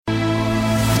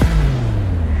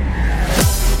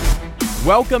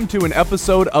Welcome to an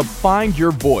episode of Find Your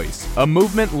Voice, a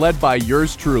movement led by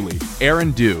yours truly,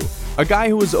 Aaron Dew, a guy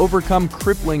who has overcome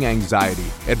crippling anxiety,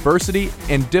 adversity,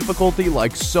 and difficulty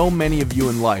like so many of you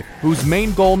in life, whose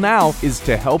main goal now is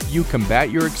to help you combat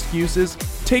your excuses,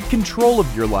 take control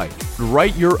of your life,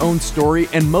 write your own story,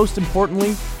 and most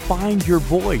importantly, find your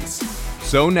voice.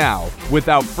 So now,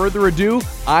 without further ado,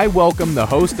 I welcome the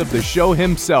host of the show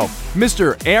himself,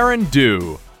 Mr. Aaron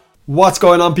Dew. What's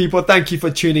going on, people? Thank you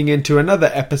for tuning in to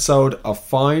another episode of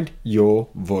Find Your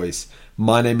Voice.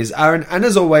 My name is Aaron, and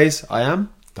as always, I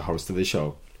am the host of the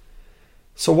show.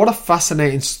 So what a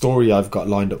fascinating story I've got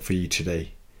lined up for you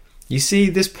today. You see,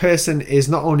 this person is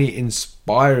not only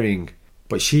inspiring,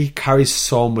 but she carries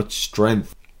so much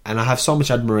strength, and I have so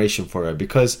much admiration for her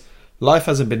because life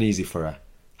hasn't been easy for her.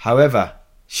 However,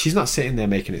 she's not sitting there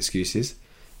making excuses.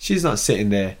 She's not sitting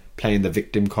there playing the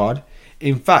victim card.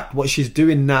 In fact, what she's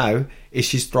doing now is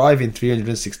she's thriving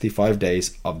 365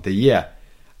 days of the year.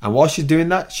 And while she's doing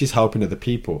that, she's helping other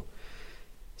people.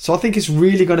 So I think it's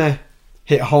really going to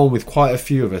hit home with quite a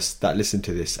few of us that listen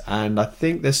to this. And I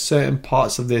think there's certain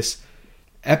parts of this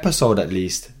episode, at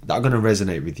least, that are going to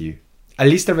resonate with you. At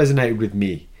least they resonated with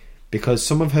me. Because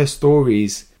some of her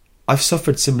stories, I've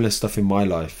suffered similar stuff in my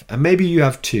life. And maybe you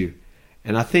have too.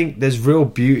 And I think there's real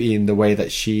beauty in the way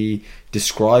that she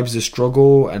describes the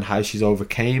struggle and how she's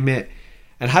overcame it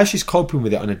and how she's coping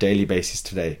with it on a daily basis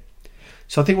today.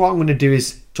 So I think what I'm going to do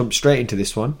is jump straight into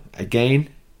this one. Again,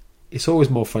 it's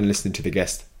always more fun listening to the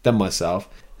guest than myself.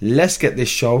 Let's get this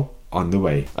show on the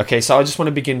way. Okay, so I just want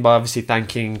to begin by obviously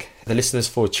thanking the listeners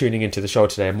for tuning into the show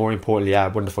today. And more importantly, our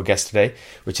wonderful guest today,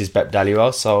 which is Bep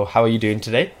Dhaliwal. So how are you doing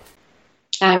today?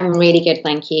 I'm really good,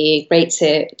 thank you. Great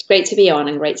to be on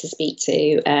and great to speak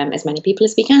to as many people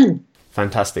as we can.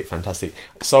 Fantastic.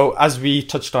 So as we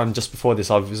touched on just before this,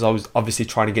 I was obviously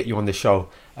trying to get you on the show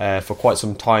for quite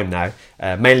some time now.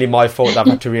 Mainly my fault that I've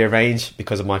had to rearrange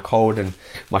because of my cold and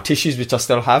my tissues, which I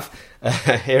still have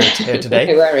here today.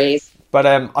 No worries. But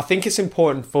I think it's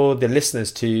important for the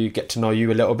listeners to get to know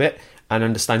you a little bit and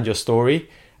understand your story.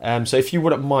 So if you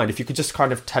wouldn't mind, if you could just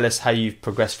kind of tell us how you've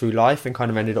progressed through life and kind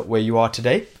of ended up where you are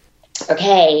today.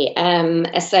 Okay.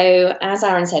 So as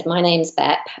Aaron said, my name's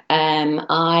Bep.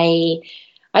 I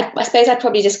suppose I'd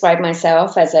probably describe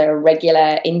myself as a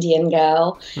regular Indian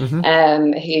girl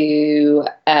who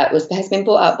has been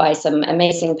brought up by some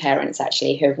amazing parents,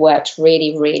 actually, who have worked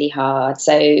really, really hard.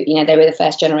 So, you know, they were the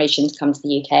first generation to come to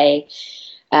the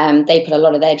UK. They put a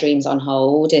lot of their dreams on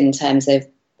hold in terms of,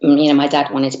 you know, my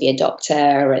dad wanted to be a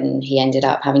doctor and he ended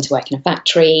up having to work in a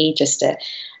factory just to,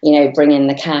 you know, bring in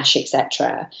the cash,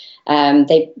 etc.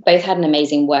 They both had an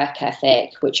amazing work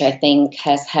ethic, which I think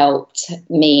has helped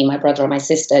me, my brother and my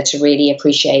sister to really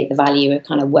appreciate the value of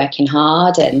kind of working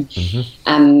hard and,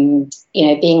 you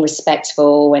know, being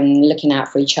respectful and looking out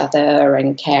for each other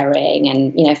and caring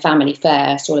and, you know, family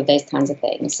first, all of those kinds of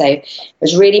things. So I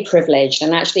was really privileged.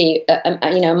 And actually,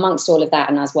 you know, amongst all of that,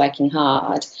 and I was working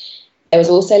hard, there was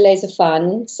also loads of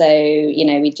fun. So, you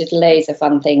know, we did loads of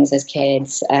fun things as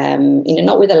kids, you know,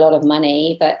 not with a lot of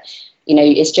money, but, you know,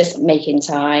 it's just making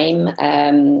time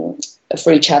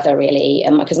for each other, really.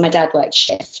 Because my dad worked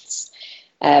shifts,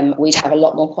 we'd have a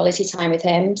lot more quality time with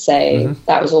him. So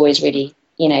that was always really,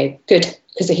 you know, good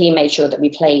because he made sure that we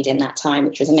played in that time,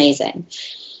 which was amazing.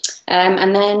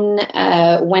 And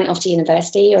then went off to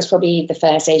university. I was probably the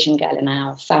first Asian girl in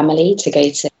our family to go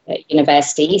to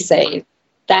university. So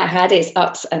that had its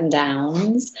ups and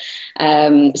downs.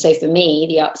 So for me,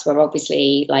 the ups were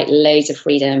obviously like loads of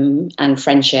freedom and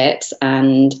friendships.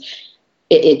 And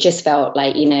it just felt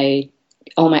like, you know,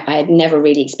 I had never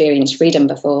really experienced freedom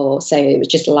before. So it was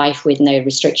just life with no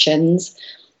restrictions.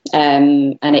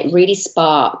 And it really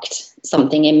sparked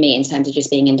something in me in terms of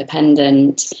just being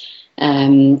independent,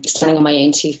 standing on my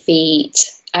own 2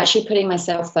 feet, actually putting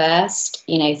myself first,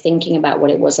 you know, thinking about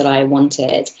what it was that I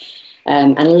wanted.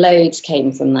 And loads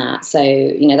came from that. So,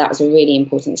 you know, that was a really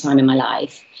important time in my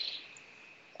life.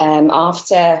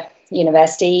 After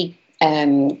university,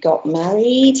 got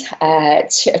married,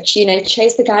 you know,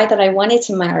 chose the guy that I wanted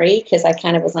to marry because I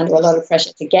kind of was under a lot of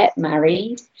pressure to get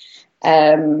married.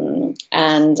 And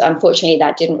unfortunately,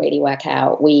 that didn't really work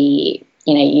out. You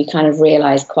know, you kind of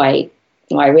realize I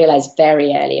realized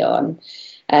very early on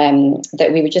that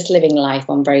we were just living life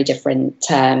on very different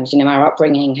terms. You know, our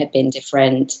upbringing had been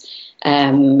different.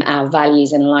 Our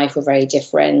values in life were very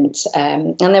different.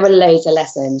 And there were loads of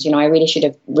lessons. You know, I really should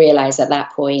have realized at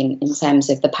that point in terms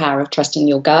of the power of trusting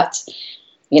your gut,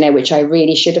 you know, which I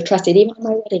really should have trusted even on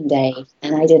my wedding day,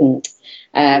 and I didn't.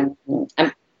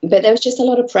 But there was just a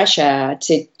lot of pressure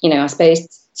to, you know, I suppose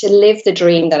to live the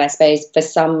dream that I suppose, for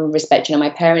some respect, my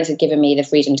parents had given me the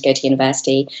freedom to go to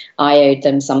university. I owed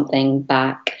them something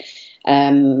back.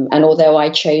 And although I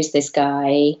chose this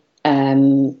guy,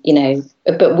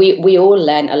 but we all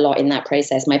learned a lot in that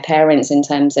process. My parents, in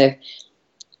terms of,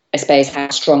 I suppose, how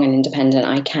strong and independent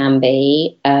I can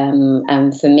be.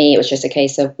 And for me, it was just a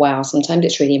case of, wow, sometimes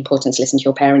it's really important to listen to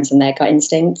your parents and their gut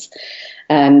instincts.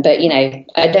 But,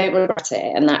 I don't regret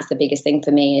it. And that's the biggest thing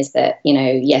for me, is that,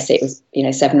 yes, it was,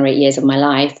 7 or 8 years of my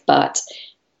life, but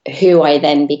who I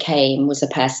then became was a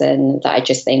person that I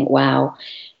just think, wow,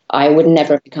 I would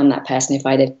never have become that person if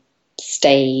I'd have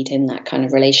stayed in that kind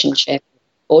of relationship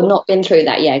or not been through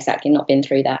that. Yeah, exactly. Not been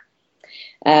through that.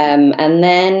 And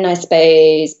then I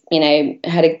suppose,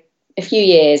 had a few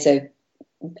years of,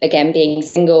 again, being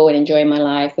single and enjoying my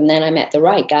life. And then I met the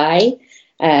right guy,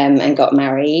 and got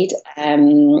married.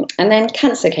 And then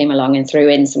cancer came along and threw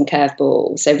in some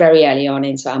curveballs. So very early on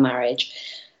into our marriage,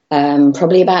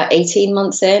 probably about 18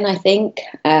 months in, I think.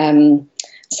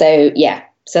 So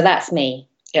that's me.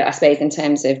 I suppose, in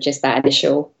terms of just that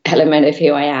initial element of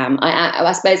who I am.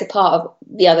 I suppose a part of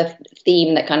the other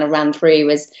theme that kind of ran through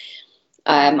was,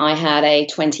 I had a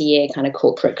 20-year kind of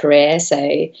corporate career.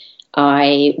 So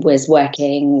I was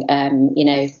working,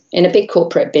 in a big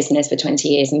corporate business for 20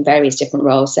 years in various different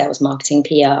roles: sales, marketing,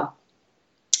 PR.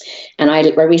 And I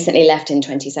recently left in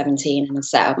 2017 and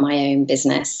set up my own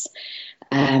business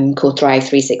called Thrive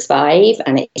 365.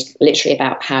 And it's literally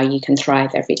about how you can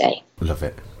thrive every day. Love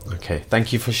it. Okay,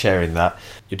 thank you for sharing that.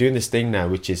 You're doing this thing now,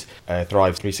 which is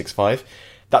Thrive 365.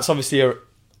 That's obviously,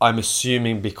 I'm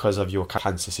assuming, because of your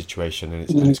cancer situation,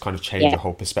 and it's kind of changed your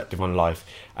whole perspective on life.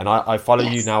 And I follow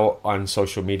you now on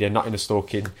social media, not in a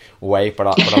stalking way, but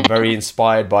I'm very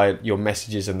inspired by your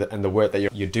messages and the work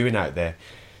that you're doing out there.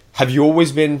 Have you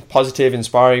always been positive,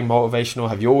 inspiring, motivational?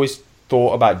 Have you always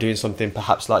thought about doing something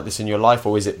perhaps like this in your life?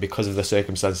 Or is it because of the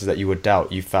circumstances that you were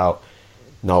dealt, you felt,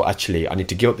 no, actually, I need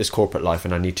to give up this corporate life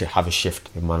and I need to have a shift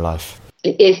in my life?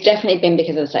 It's definitely been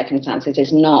because of the circumstances.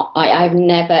 It's not, I've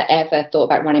never, ever thought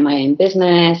about running my own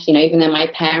business, even though my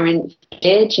parents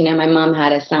did. My mum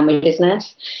had a sandwich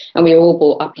business and we were all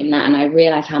brought up in that. And I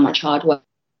realised how much hard work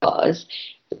it was.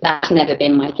 That's never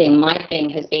been my thing. My thing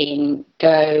has been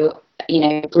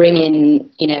bring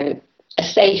in, a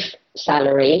safe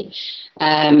salary.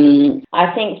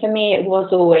 I think for me, it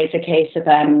was always a case of,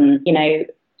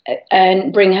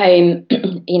 bring home,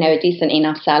 a decent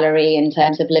enough salary in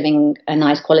terms of living a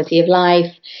nice quality of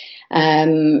life.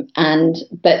 But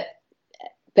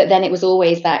then it was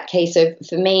always that case of,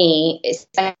 for me,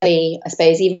 especially, I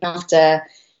suppose, even after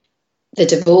the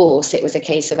divorce, it was a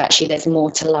case of actually there's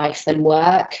more to life than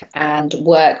work. And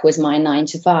work was my 9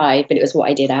 to 5, but it was what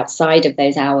I did outside of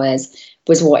those hours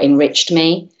was what enriched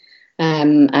me,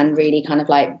 and really kind of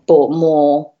like brought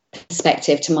more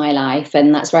perspective to my life.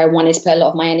 And that's where I wanted to put a lot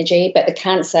of my energy. But the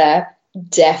cancer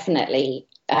definitely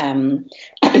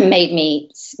made me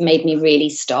really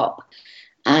stop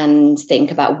and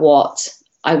think about what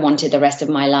I wanted the rest of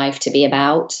my life to be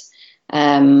about.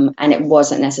 And it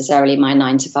wasn't necessarily my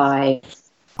 9 to 5.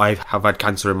 I have had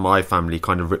cancer in my family,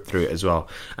 kind of ripped through it as well,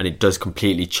 and it does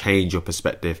completely change your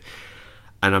perspective.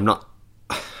 And I'm not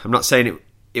saying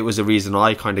it was a reason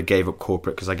I kind of gave up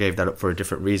corporate, because I gave that up for a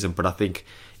different reason. But I think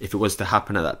if it was to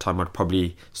happen at that time, I'd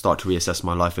probably start to reassess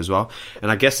my life as well. And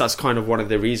I guess that's kind of one of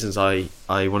the reasons I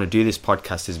want to do this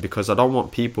podcast, is because I don't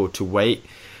want people to wait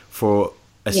for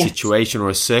a situation or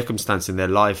a circumstance in their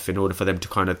life in order for them to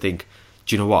kind of think,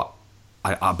 do you know what?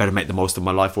 I better make the most of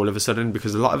my life all of a sudden,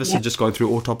 because a lot of us are just going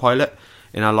through autopilot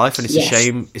in our life, and it's a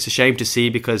shame. It's a shame to see,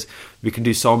 because we can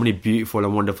do so many beautiful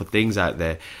and wonderful things out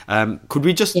there. Could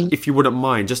we just, if you wouldn't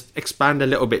mind, just expand a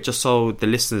little bit, just so the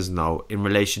listeners know, in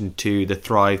relation to the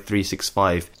Thrive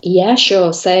 365? Yeah,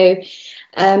 sure. So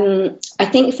I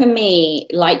think for me,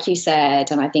 like you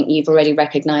said, and I think you've already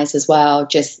recognised as well,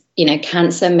 just,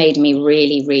 cancer made me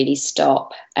really, really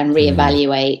stop and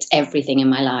reevaluate everything in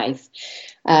my life.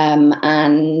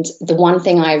 And the one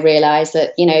thing I realised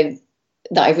that,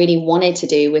 that I really wanted to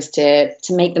do was to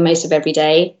make the most of every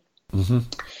day. Mm-hmm.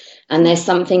 And there's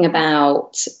something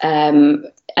about,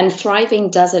 and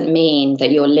thriving doesn't mean that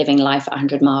you're living life at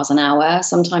 100 miles an hour.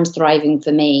 Sometimes thriving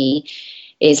for me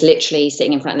is literally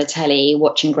sitting in front of the telly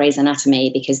watching Grey's Anatomy,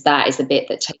 because that is the bit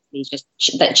that totally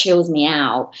that chills me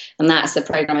out. And that's the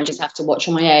program I just have to watch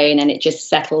on my own, and it just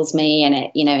settles me, and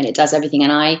it, and it does everything.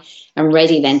 And I am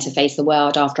ready then to face the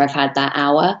world after I've had that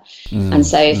hour. And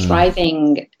so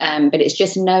thriving, but it's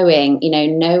just knowing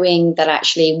that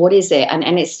actually, what is it?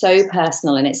 And it's so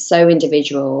personal and it's so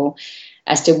individual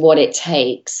as to what it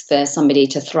takes for somebody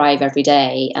to thrive every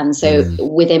day. And so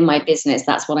within my business,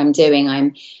 that's what I'm doing.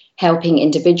 I'm helping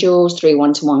individuals through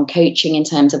one-to-one coaching in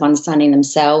terms of understanding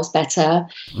themselves better.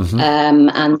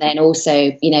 And then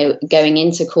also, going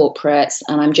into corporates,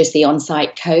 and I'm just the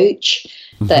on-site coach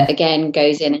that again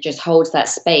goes in and just holds that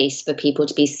space for people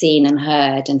to be seen and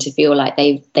heard and to feel like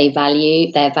they're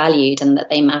valued and that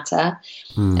they matter.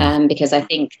 Because I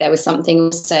think there was something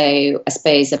also, I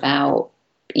suppose, about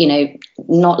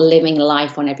not living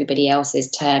life on everybody else's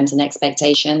terms and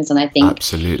expectations. And I think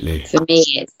absolutely for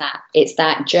me, it's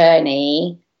that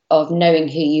journey of knowing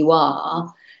who you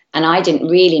are. And I didn't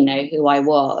really know who I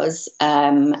was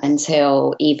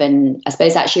until even, I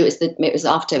suppose actually it was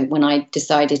after when I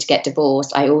decided to get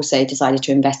divorced. I also decided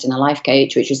to invest in a life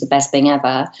coach, which was the best thing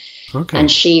ever. Okay. And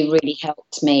she really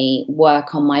helped me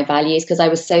work on my values because I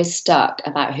was so stuck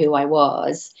about who I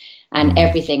was. And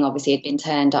everything obviously had been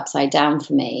turned upside down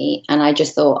for me. And I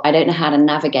just thought, I don't know how to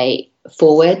navigate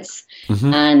forwards.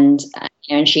 And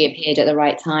she appeared at the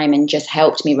right time and just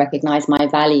helped me recognize my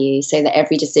values so that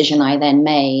every decision I then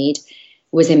made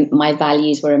my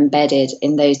values were embedded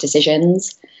in those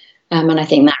decisions. And I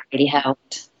think that really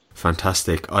helped.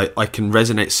 Fantastic. I can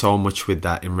resonate so much with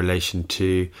that in relation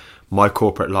to my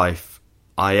corporate life.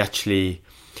 I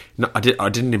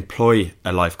didn't employ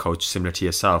a life coach similar to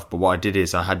yourself, but what I did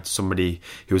is I had somebody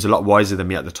who was a lot wiser than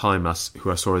me at the time, who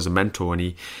I saw as a mentor, and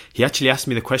he actually asked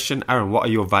me the question, Aaron, what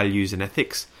are your values and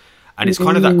ethics? And it's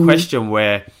kind of that question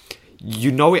where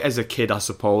it as a kid, I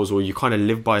suppose, or you kind of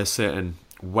live by a certain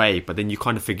way, but then you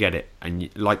kind of forget it, and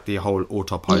like the whole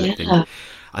autopilot thing.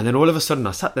 And then all of a sudden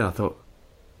I sat there and I thought,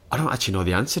 I don't actually know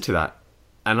the answer to that.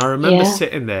 And I remember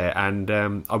sitting there, and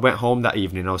I went home that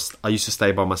evening. I used to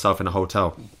stay by myself in a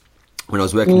hotel when I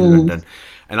was working in London,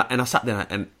 and I sat there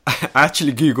and I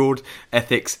actually Googled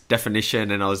ethics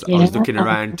definition, and I was looking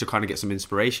around to kind of get some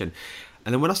inspiration.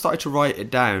 And then when I started to write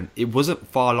it down, it wasn't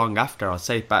far long after, I'd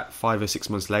say about 5 or 6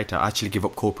 months later, I actually give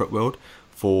up corporate world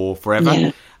for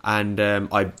forever. And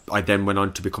I then went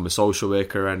on to become a social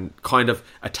worker and kind of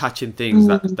attaching things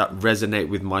that resonate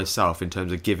with myself in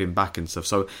terms of giving back and stuff.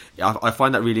 So I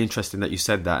find that really interesting that you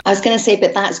said that. I was going to say,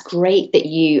 but that's great that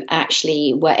you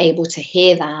actually were able to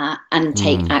hear that and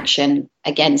take action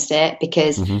against it,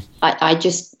 because I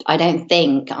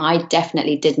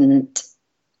definitely didn't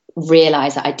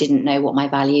realize that I didn't know what my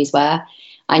values were.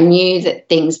 I knew that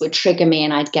things would trigger me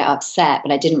and I'd get upset,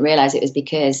 but I didn't realize it was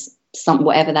because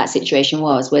whatever that situation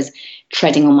was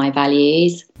treading on my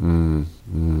values. And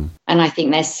I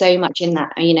think there's so much in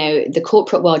that. The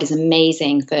corporate world is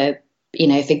amazing for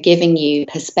giving you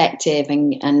perspective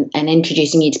and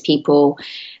introducing you to people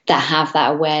that have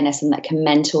that awareness and that can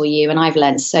mentor you. And I've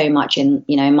learned so much in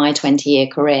my 20-year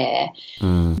career.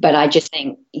 But I just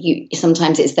think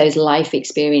sometimes it's those life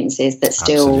experiences that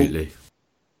still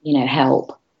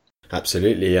help.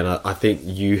 Absolutely. And I think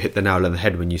you hit the nail on the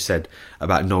head when you said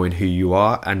about knowing who you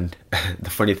are. And the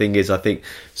funny thing is, I think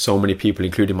so many people,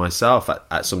 including myself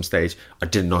at some stage, I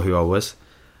didn't know who I was.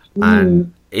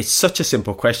 And it's such a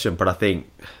simple question, but I think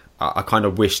I kind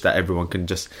of wish that everyone can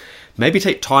just maybe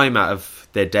take time out of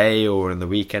their day or on the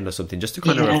weekend or something just to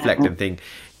kind of reflect and think,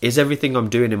 is everything I'm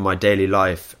doing in my daily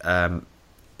life,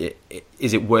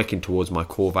 is it working towards my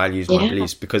core values, my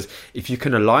beliefs? Because if you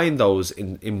can align those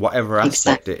in whatever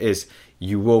aspect it is,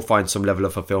 you will find some level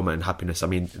of fulfillment and happiness. I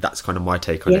mean, that's kind of my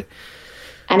take on it.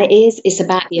 And it's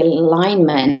about the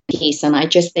alignment piece. And I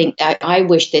just think I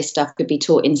wish this stuff could be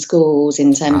taught in schools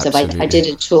in terms of, I did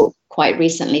a talk quite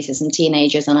recently to some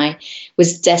teenagers, and I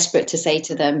was desperate to say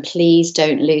to them, please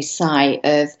don't lose sight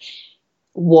of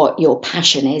what your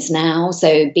passion is now.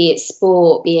 So be it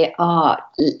sport, be it art,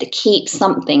 keep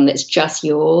something that's just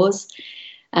yours,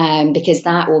 because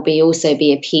that will also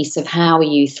be a piece of how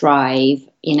you thrive,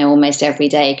 almost every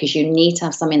day, because you need to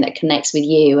have something that connects with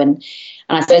you. And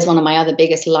I suppose one of my other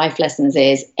biggest life lessons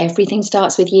is everything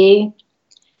starts with you.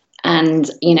 And,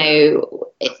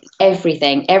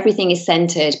 everything is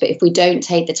centered. But if we don't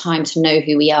take the time to know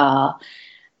who we are,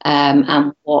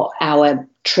 and what our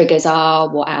triggers are,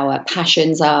 what our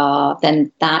passions are,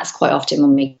 then that's quite often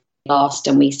when we get lost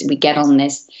and we get on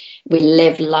this, we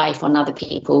live life on other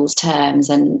people's terms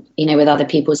and, with other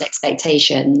people's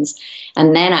expectations.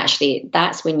 And then actually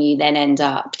that's when you then end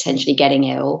up potentially getting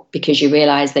ill, because you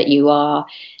realize that you are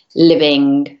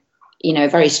living, a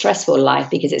very stressful life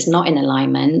because it's not in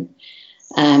alignment.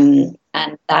 And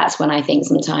that's when I think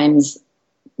sometimes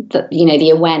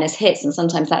the awareness hits, and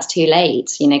sometimes that's too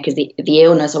late, because the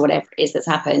illness or whatever it is that's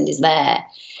happened is there.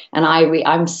 And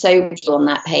I'm so on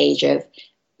that page of,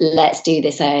 let's do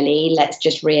this early. Let's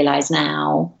just realize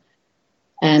now.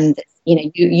 And,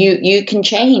 you can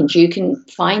change, you can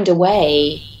find a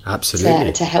way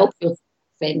absolutely to help yourself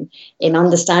in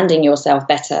understanding yourself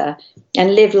better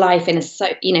and live life in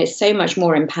a so much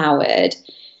more empowered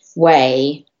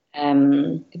way.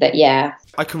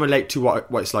 I can relate to what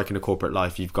it's like in a corporate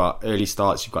life. You've got early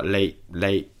starts, you've got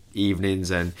late evenings,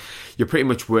 and you're pretty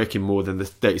much working more than the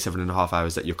 37 and a half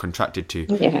hours that you're contracted to.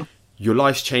 Yeah. Your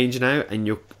life's changed now,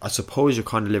 and I suppose you're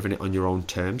kind of living it on your own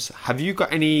terms. Have you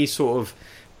got any sort of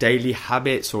daily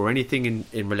habits or anything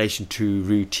in relation to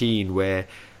routine where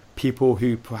people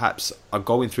who perhaps are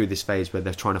going through this phase where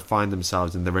they're trying to find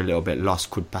themselves and they're a little bit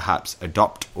lost could perhaps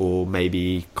adopt or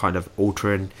maybe kind of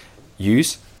alter and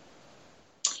use?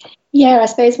 Yeah, I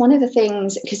suppose one of the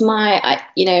things, because my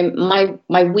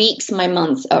weeks, my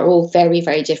months are all very,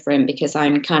 very different because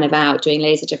I'm kind of out doing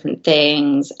loads of different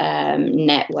things,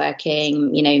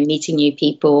 networking, meeting new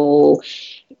people,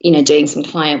 doing some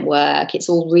client work. It's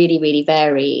all really, really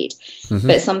varied. Mm-hmm.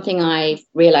 But something I've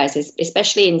realized is,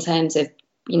 especially in terms of,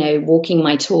 walking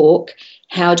my talk,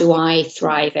 how do I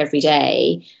thrive every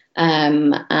day?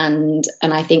 And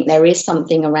I think there is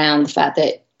something around the fact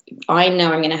that I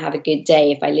know I'm going to have a good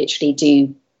day if I literally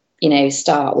do,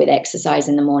 start with exercise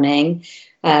in the morning.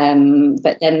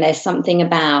 But then there's something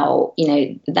about,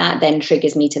 that then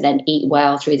triggers me to then eat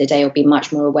well through the day or be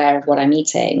much more aware of what I'm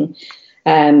eating.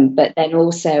 But then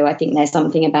also I think there's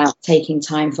something about taking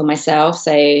time for myself.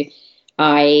 So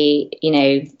I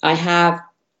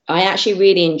actually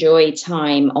really enjoy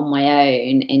time on my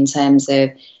own in terms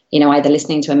of, either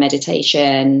listening to a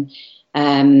meditation,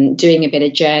 doing a bit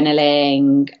of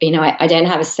journaling. I don't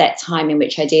have a set time in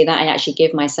which I do that. I actually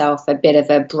give myself a bit of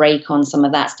a break on some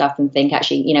of that stuff and think,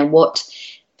 actually, what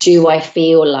do I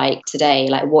feel like today?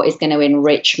 Like, what is going to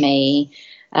enrich me?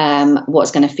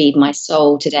 What's going to feed my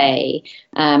soul today?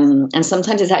 And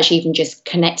sometimes it's actually even just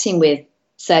connecting with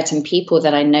certain people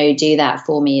that I know do that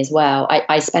for me as well.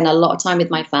 I spend a lot of time with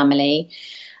my family.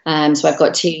 So I've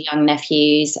got 2 young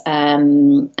nephews,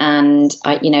 and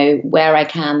I, where I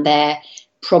can, they're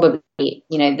probably,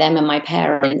 them and my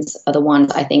parents are the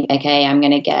ones I think, okay, I'm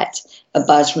going to get a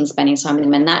buzz from spending time with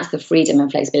them. And that's the freedom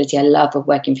and flexibility I love of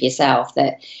working for yourself,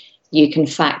 that you can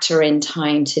factor in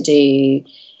time to do,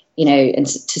 and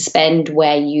to spend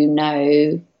where you're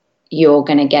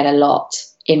going to get a lot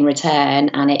in return,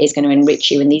 and it is going to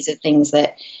enrich you. And these are things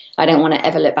that I don't want to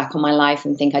ever look back on my life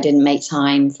and think I didn't make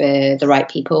time for the right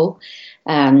people,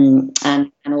 and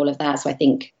all of that. So I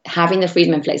think having the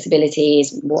freedom and flexibility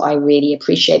is what I really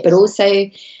appreciate. But also,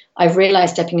 I've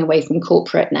realized, stepping away from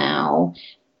corporate now,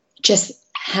 just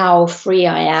how free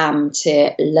I am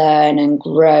to learn and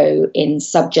grow in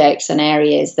subjects and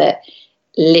areas that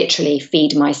literally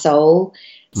feed my soul.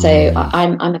 So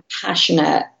I'm a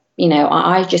passionate,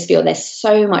 I just feel there's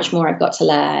so much more I've got to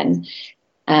learn.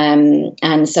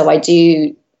 And so I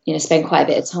do, spend quite a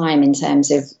bit of time in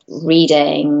terms of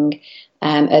reading,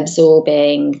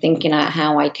 absorbing, thinking out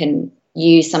how I can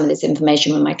use some of this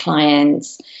information with my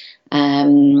clients.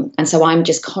 And so I'm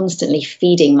just constantly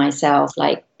feeding myself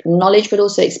like knowledge, but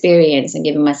also experience, and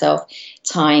giving myself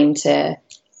time to,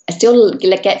 I still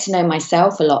get to know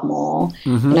myself a lot more.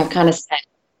 Mm-hmm. And I've kind of set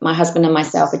my husband and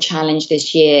myself a challenge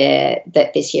this year,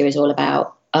 that this year is all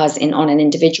about us on an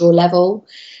individual level.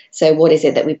 So what is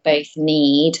it that we both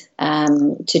need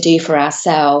to do for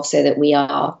ourselves so that we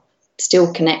are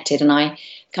still connected? And I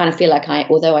kind of feel like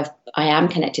although I am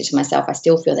connected to myself, I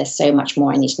still feel there's so much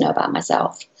more I need to know about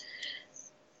myself.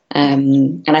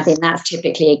 And I think that's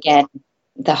typically, again,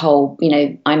 the whole,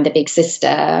 I'm the big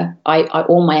sister.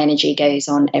 All my energy goes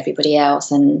on everybody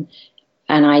else. And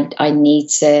I need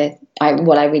to,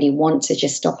 what I really want to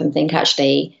just stop and think,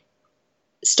 actually,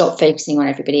 stop focusing on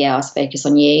everybody else, focus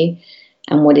on you.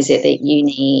 And what is it that you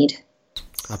need?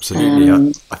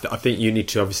 Absolutely. I think you need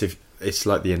to, obviously, it's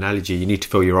like the analogy, you need to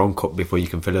fill your own cup before you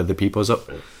can fill other people's up.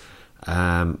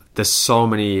 There's so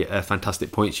many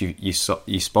fantastic points you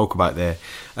spoke about there.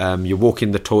 You're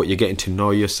walking the talk, you're getting to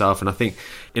know yourself. And I think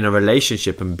in a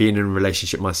relationship, and being in a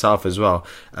relationship myself as well,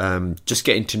 just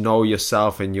getting to know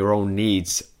yourself and your own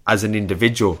needs as an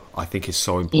individual, I think is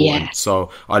so important. Yeah.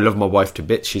 So I love my wife to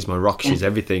bits. She's my rock. She's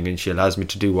everything. And she allows me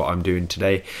to do what I'm doing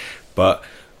today. But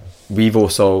we've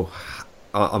also,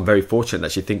 I'm very fortunate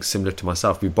that she thinks similar to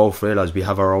myself. We both realise we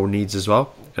have our own needs as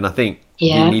well. And I think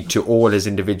we need to all, as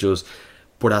individuals,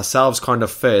 put ourselves kind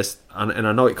of first. And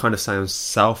I know it kind of sounds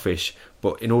selfish,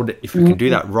 but if we can do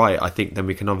that right, I think then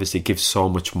we can obviously give so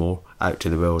much more out to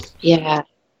the world. Yeah.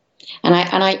 And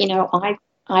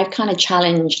I've kind of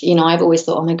challenged, I've always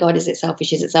thought, oh my God, is it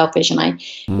selfish? Is it selfish? And I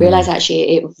realise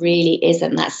actually it really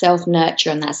isn't. That self-nurture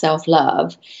and that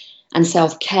self-love and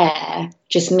self-care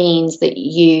just means that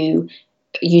you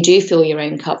do fill your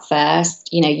own cup first.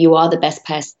 You are the best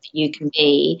person that you can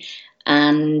be.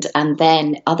 and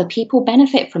then other people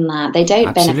benefit from that. They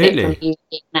don't benefit from you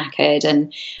being knackered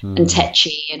and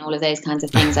tetchy and all of those kinds of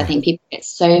things. I think people get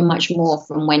so much more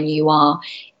from when you are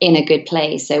in a good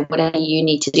place. So whatever you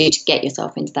need to do to get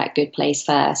yourself into that good place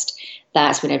first,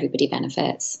 that's when everybody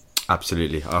benefits.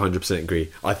 Absolutely. I 100%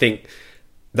 agree. I think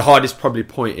the hardest probably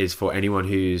point is for anyone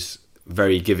who's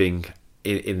very giving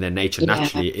in their nature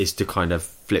naturally is to kind of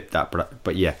flip that.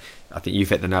 But yeah, I think you've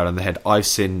hit the nail on the head. I've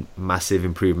seen massive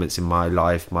improvements in my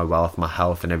life, my wealth, my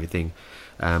health and everything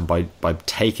by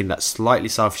taking that slightly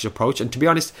selfish approach. And to be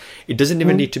honest, it doesn't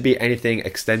even need to be anything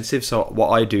extensive. So what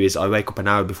I do is I wake up an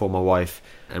hour before my wife,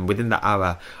 and within that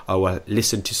hour I will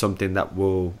listen to something that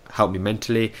will help me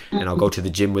mentally, and I'll go to the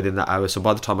gym within that hour. So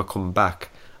by the time I come back,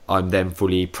 I'm then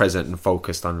fully present and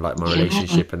focused on like my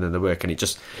relationship and then the work, and it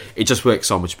just works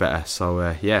so much better.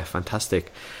 So yeah,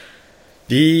 fantastic.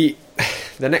 The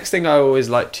next thing I always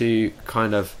like to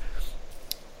kind of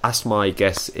ask my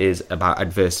guests is about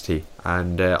adversity,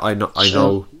 and I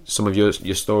know some of your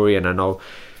story, and I know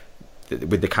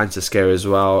with the cancer scare as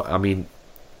well. I mean,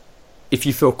 if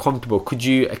you feel comfortable, could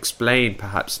you explain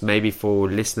perhaps maybe for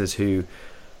listeners who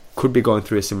could be going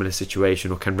through a similar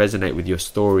situation or can resonate with your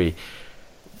story,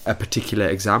 a particular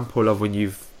example of when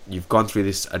you've gone through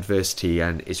this adversity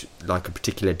and it's like a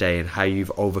particular day and how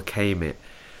you've overcame it,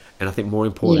 and I think more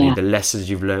importantly the lessons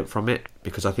you've learned from it,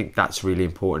 because I think that's really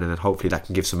important, and then hopefully that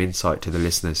can give some insight to the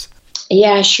listeners.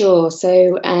 Yeah, sure.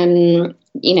 So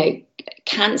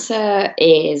cancer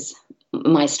is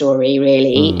my story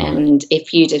really, and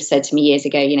if you'd have said to me years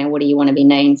ago, what do you want to be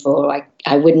known for,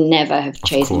 I would never have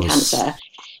chosen cancer.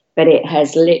 But it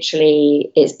has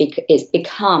literally, it's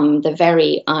become the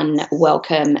very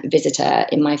unwelcome visitor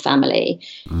in my family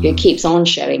who keeps on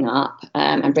showing up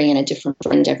and bringing a different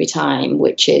friend every time,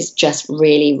 which is just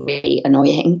really, really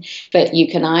annoying. But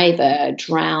you can either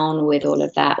drown with all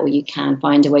of that or you can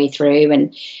find a way through.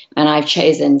 And I've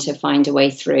chosen to find a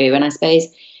way through. And I suppose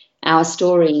our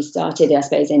story started,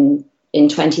 in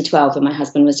 2012 when my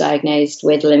husband was diagnosed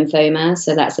with lymphoma.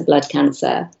 So that's a blood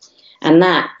cancer. And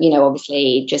that,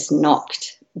 obviously just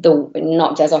knocked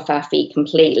us off our feet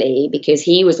completely, because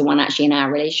he was the one actually in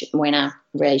our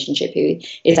relationship who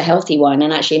is a healthy one.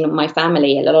 And actually in my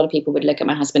family, a lot of people would look at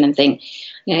my husband and think,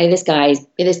 this guy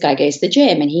goes to the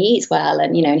gym and he eats well,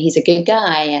 and and he's a good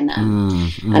guy,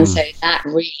 and so that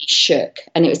really shook.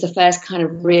 And it was the first kind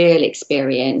of real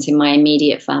experience in my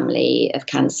immediate family of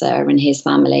cancer and his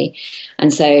family.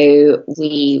 And so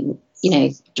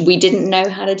we didn't know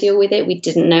how to deal with it. We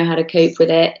didn't know how to cope with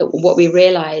it. What we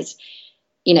realized,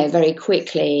 very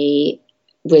quickly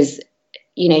was,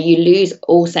 you lose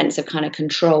all sense of kind of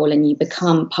control and you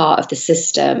become part of the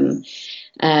system.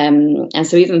 And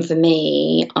so even for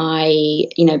me,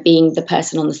 being the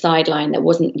person on the sideline that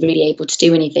wasn't really able to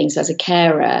do anything. So as a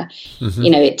carer,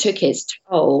 it took its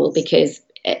toll, because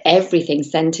everything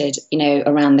centered,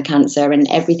 around the cancer, and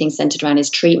everything centered around his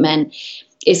treatment.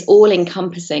 It's all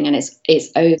encompassing and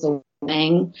it's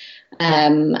overwhelming.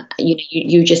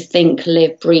 You just think,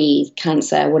 live, breathe,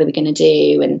 cancer. What are we going to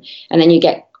do? And then you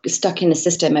get stuck in the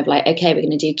system of like, okay, we're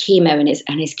going to do chemo,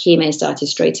 and his chemo started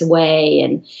straight away,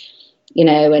 and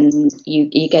and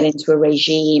you get into a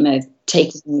regime of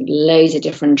taking loads of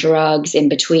different drugs in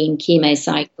between chemo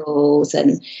cycles,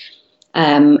 and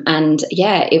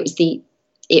yeah, it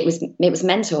was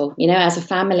mental. As a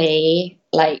family,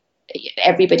 like,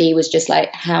 everybody was just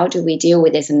like, how do we deal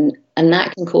with this? And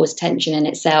that can cause tension in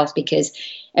itself, because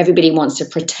everybody wants to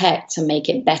protect and make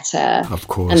it better, of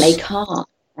course, and they can't.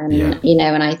 And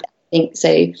and I think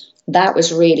so that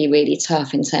was really, really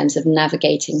tough in terms of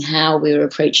navigating how we were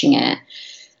approaching it.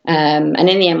 And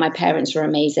in the end, my parents were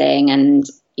amazing, and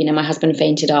my husband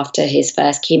fainted after his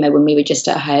first chemo when we were just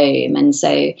at home, and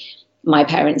so my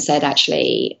parents said,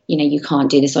 actually, you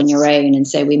can't do this on your own. And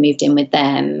so we moved in with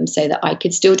them so that I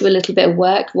could still do a little bit of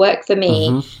work. Work for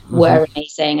me were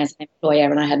amazing as an employer.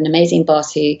 And I had an amazing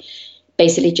boss who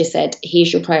basically just said,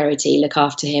 here's your priority, look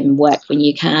after him, work when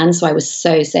you can. So I was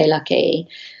so, so lucky.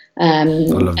 And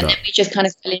then we just kind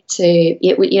of fell into it.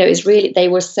 It's really, they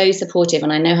were so supportive.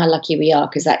 And I know how lucky we are,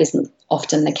 because that isn't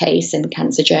often the case in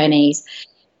cancer journeys.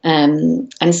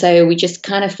 And so we just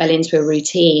kind of fell into a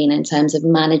routine in terms of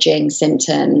managing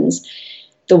symptoms.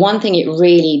 The one thing it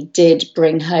really did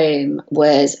bring home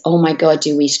was, oh my God,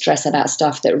 do we stress about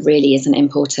stuff that really isn't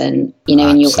important,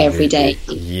 in your everyday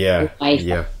life?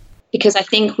 Yeah. Because I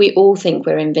think we all think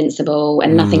we're invincible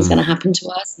and nothing's going to happen to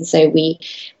us. And so we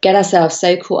get ourselves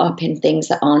so caught up in things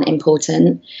that aren't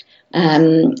important.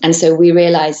 And so we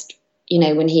realized,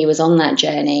 when he was on that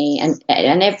journey, and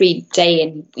every day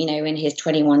in his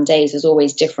 21 days was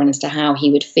always different as to how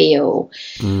he would feel.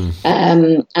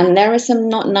 And there are some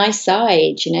not nice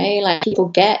sides, like people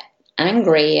get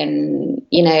angry and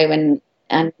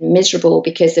miserable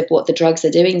because of what the drugs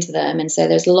are doing to them. And so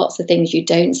there's lots of things you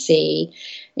don't see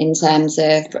in terms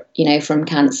of, from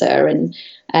cancer. And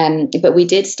but we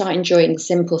did start enjoying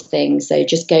simple things. So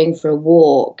just going for a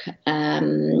walk,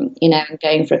 and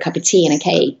going for a cup of tea and a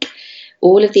cake.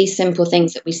 All of these simple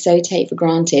things that we so take for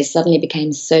granted suddenly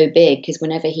became so big, because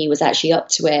whenever he was actually up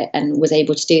to it and was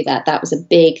able to do that, that was a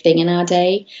big thing in our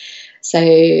day.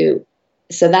 So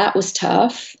that was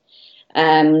tough.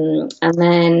 And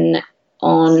then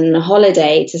on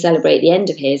holiday to celebrate the end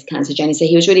of his cancer journey, so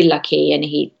he was really lucky and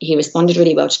he responded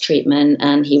really well to treatment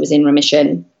and he was in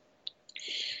remission.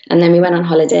 And then we went on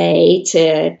holiday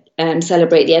to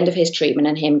celebrate the end of his treatment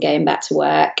and him going back to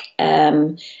work.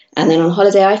 And then on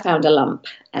holiday, I found a lump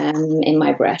in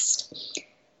my breast.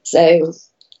 So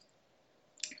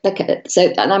look at it.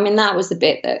 So, and I mean, that was the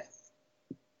bit that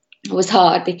was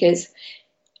hard, because,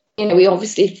 we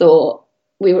obviously thought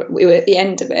we were at the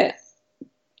end of it.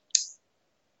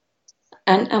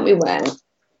 And we weren't.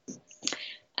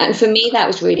 And for me, that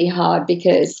was really hard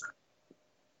because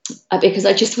I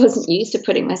just wasn't used to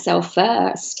putting myself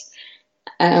first,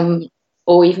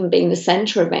 or even being the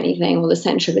center of anything or the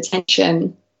center of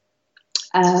attention.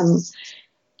 And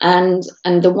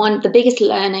the biggest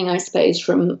learning, I suppose,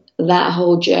 from that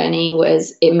whole journey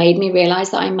was it made me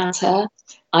realize that I matter.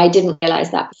 I didn't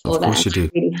realize that before that. Of course you do. I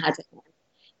really hadn't.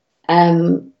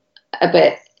 And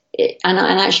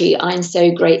actually, I'm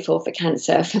so grateful for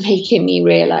cancer for making me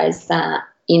realize that,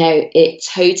 it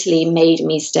totally made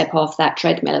me step off that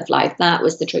treadmill of life. That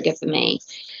was the trigger for me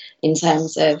in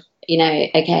terms of,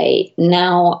 okay,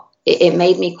 now it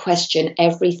made me question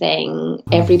everything,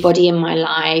 everybody in my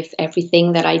life,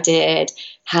 everything that I did,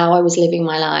 how I was living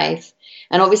my life.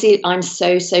 And obviously, I'm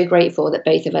so, so grateful that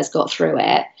both of us got through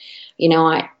it.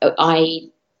 I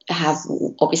have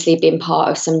obviously been part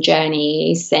of some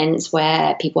journeys since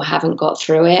where people haven't got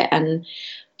through it. And,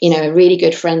 a really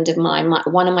good friend of mine,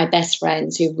 one of my best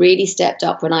friends who really stepped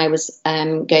up when I was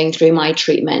going through my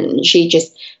treatment, she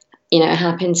just,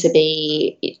 happened to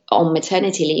be on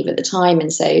maternity leave at the time.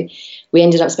 And so we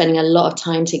ended up spending a lot of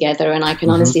time together. And I can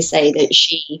honestly say that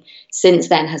she, since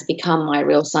then, has become my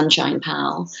real sunshine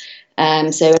pal.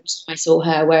 So I saw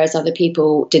her, whereas other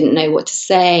people didn't know what to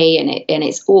say, and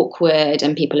it's awkward,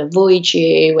 and people avoid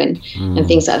you, and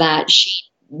things like that. She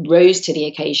rose to the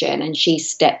occasion, and she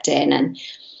stepped in,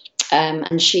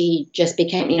 and she just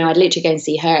became, I'd literally go and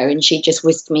see her, and she just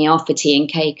whisked me off for tea and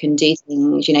cake and do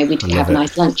things. We'd have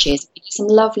nice lunches, some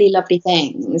lovely, lovely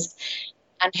things.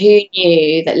 And who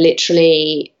knew that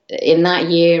literally in that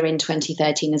year, in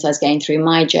 2013, as I was going through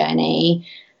my journey,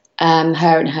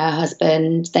 her and her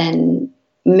husband then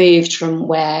moved from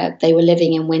where they were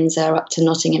living in Windsor up to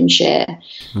Nottinghamshire,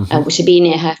 to be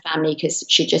near her family, because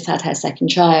she just had her second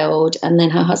child. And then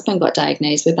her husband got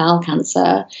diagnosed with bowel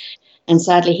cancer. And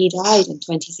sadly, he died in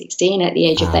 2016 at the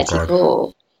age of 34.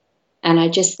 God. And I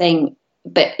just think,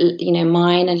 but,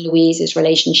 mine and Louise's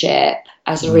relationship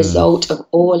as a result of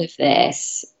all of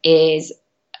this it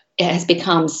has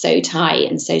become so tight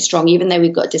and so strong, even though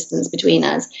we've got distance between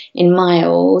us in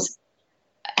miles.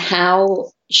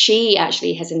 How she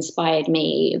actually has inspired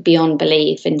me beyond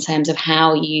belief in terms of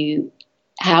how you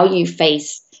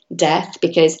face death,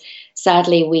 because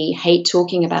sadly we hate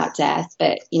talking about death,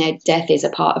 but death is a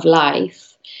part of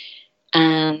life.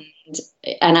 And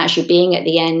actually being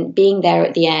there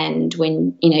at the end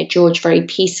when George very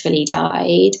peacefully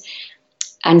died,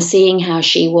 and seeing how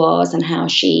she was and how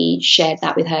she shared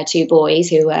that with her two boys,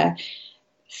 who were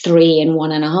 3 and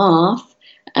 1.5,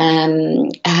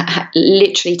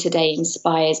 literally today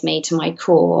inspires me to my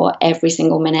core every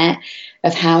single minute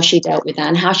of how she dealt with that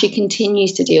and how she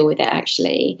continues to deal with it,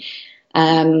 actually.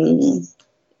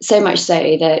 So much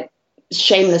so that,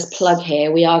 shameless plug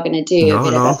here, we are going to do a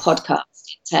bit of a podcast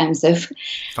in terms of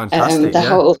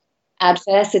whole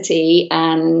adversity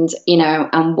and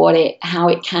and how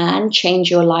it can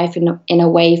change your life in a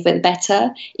way for the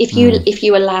better if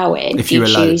you allow it, if you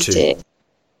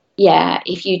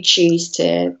choose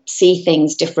to see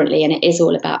things differently. And it is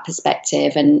all about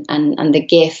perspective and the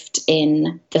gift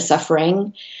in the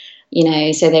suffering,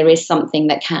 so there is something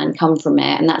that can come from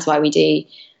it. And that's why we do,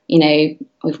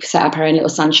 we've set up our own little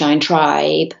sunshine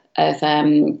tribe of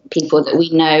people that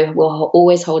we know will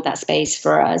always hold that space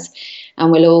for us and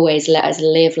will always let us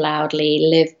live loudly,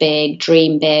 live big,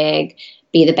 dream big,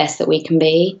 be the best that we can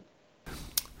be.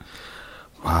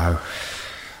 Wow.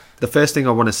 The first thing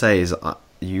I want to say is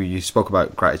you spoke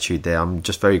about gratitude there. I'm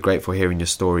just very grateful hearing your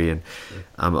story, and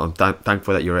I'm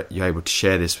thankful that you're able to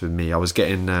share this with me. I was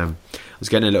getting a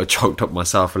little choked up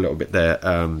myself a little bit there,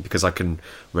 because I can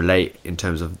relate in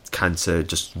terms of cancer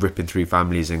just ripping through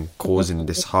families and causing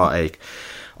this heartache.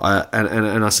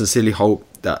 And I sincerely hope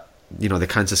that, you know, the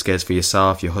cancer scares for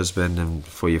yourself, your husband, and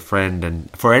for your friend, and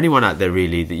for anyone out there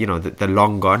really, that, you know, that they're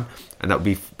long gone, and that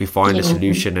we find a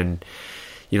solution, and,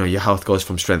 you know, your health goes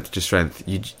from strength to strength.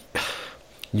 You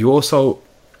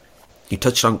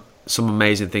touched on some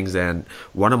amazing things there, and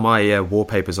one of my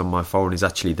wallpapers on my phone is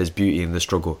actually "There's beauty in the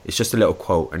struggle." It's just a little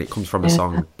quote, and it comes from a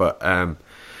song, but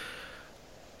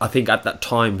I think at that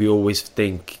time we always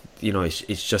think, you know, it's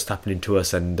just happening to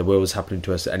us, and the world is happening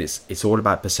to us, and it's all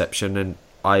about perception. And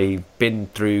I've been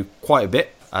through quite a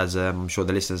bit, as I'm sure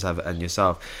the listeners have, and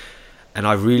yourself, and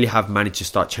I really have managed to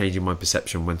start changing my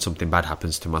perception when something bad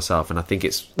happens to myself, and I think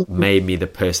it's made me the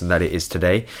person that it is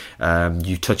today.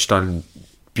 You touched on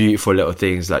beautiful little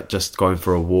things like just going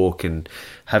for a walk and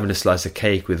having a slice of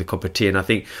cake with a cup of tea, and I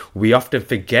think we often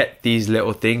forget these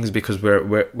little things because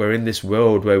we're in this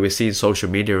world where we're seeing social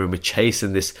media, and we're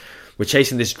chasing this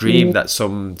dream that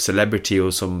some celebrity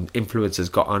or some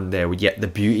influencers got on there, yet the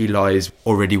beauty lies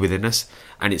already within us,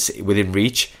 and it's within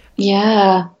reach.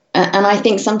 Yeah. And I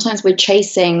think sometimes we're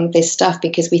chasing this stuff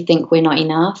because we think we're not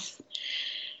enough.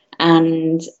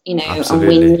 And, you know,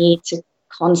 Absolutely. And we need to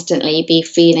constantly be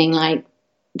feeling like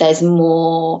there's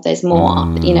more,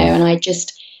 you know, and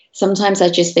sometimes I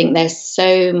just think there's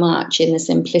so much in the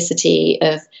simplicity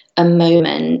of a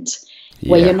moment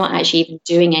where you're not actually even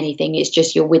doing anything. It's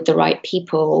just you're with the right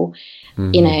people,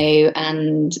 you know,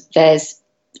 and there's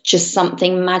just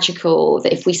something magical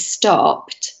that if we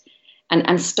stopped,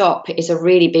 and stop is a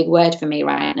really big word for me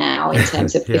right now in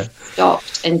terms of if we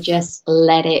stopped and just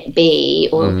let it be,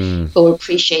 or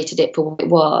appreciated it for what it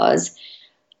was,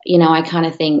 you know, I kind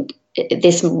of think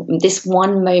this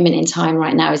one moment in time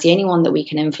right now is the only one that we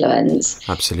can influence.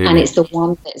 Absolutely. And it's the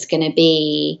one that's going to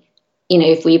be, you know,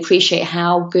 if we appreciate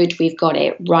how good we've got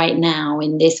it right now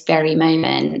in this very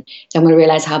moment, then we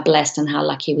realize how blessed and how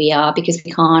lucky we are, because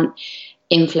we can't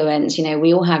influence, you know,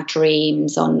 we all have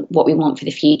dreams on what we want for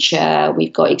the future.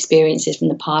 We've got experiences from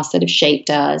the past that have shaped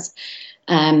us.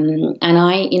 And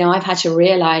I've had to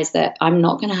realize that I'm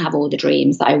not going to have all the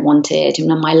dreams that I wanted. And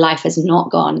my life has not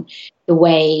gone the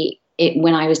way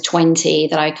when I was 20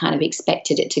 that I kind of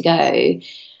expected it to go.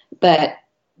 But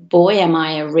boy, am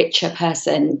I a richer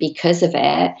person because of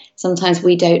it. Sometimes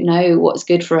we don't know what's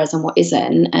good for us and what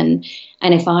isn't. And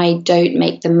if I don't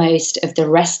make the most of the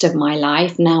rest of my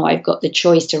life, now I've got the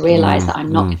choice to realize that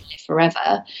I'm not going to live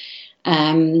forever.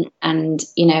 And,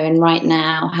 you know, and right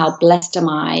now, how blessed am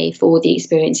I for all the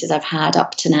experiences I've had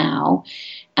up to now.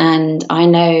 And I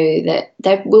know that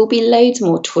there will be loads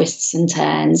more twists and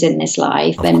turns in this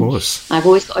life. Of course. I've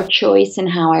always got a choice in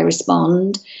how I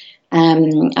respond.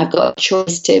 I've got a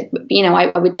choice to, you know,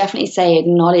 I would definitely say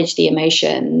acknowledge the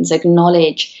emotions,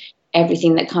 acknowledge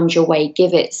everything that comes your way,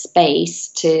 give it space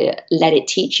to let it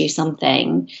teach you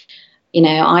something. You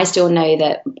know, I still know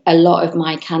that a lot of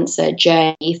my cancer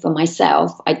journey for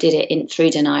myself, I did it through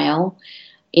denial.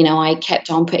 You know, I kept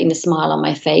on putting the smile on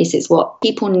my face. It's what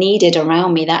people needed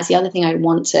around me. That's the other thing I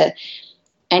want to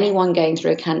anyone going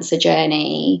through a cancer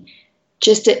journey,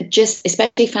 just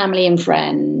especially family and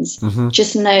friends,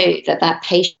 just know that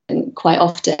patient quite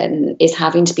often is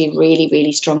having to be really,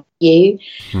 really strong for you,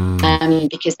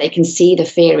 because they can see the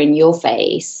fear in your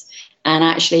face. And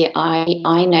actually,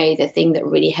 I know the thing that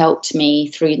really helped me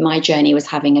through my journey was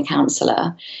having a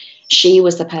counsellor. She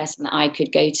was the person that I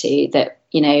could go to that,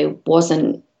 you know,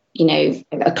 wasn't, you know,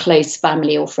 a close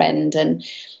family or friend. And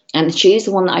she was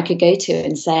the one that I could go to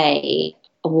and say,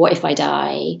 what if I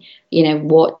die? You know,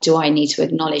 what do I need to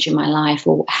acknowledge in my life?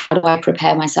 Or how do I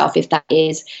prepare myself if that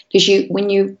is? Because when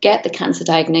you get the cancer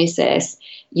diagnosis,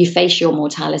 you face your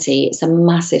mortality. It's a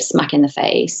massive smack in the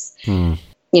face.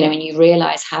 You know, and you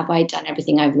realize, have I done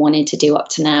everything I've wanted to do up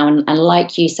to now? And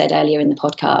like you said earlier in the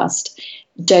podcast,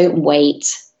 don't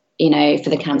wait, you know, for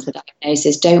the cancer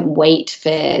diagnosis. Don't wait for,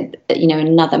 you know,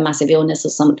 another massive illness or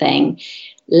something.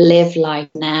 Live life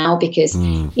now, because,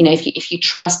 you know, if you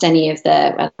trust any of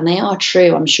the, and they are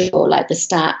true, I'm sure, like the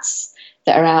stats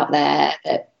that are out there,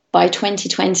 that by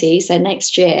 2020, so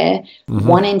next year,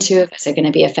 1 in 2 of us are going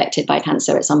to be affected by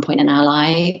cancer at some point in our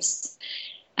lives.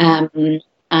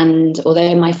 And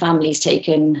although my family's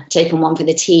taken one for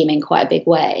the team in quite a big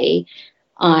way,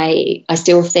 I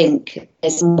still think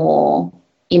there's more,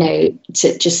 you know,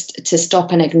 to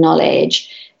stop and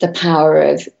acknowledge the power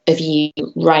of you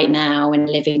right now and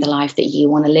living the life that you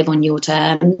want to live on your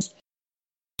terms.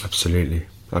 Absolutely.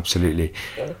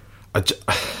 I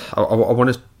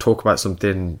want to talk about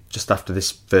something just after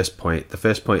this first point. The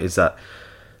first point is that,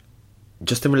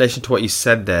 just in relation to what you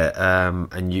said there,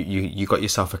 and you got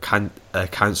yourself a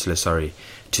counsellor,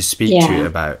 to speak to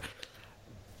about.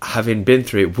 Having been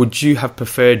through it, would you have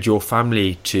preferred your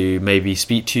family to maybe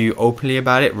speak to you openly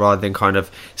about it rather than kind of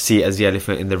see it as the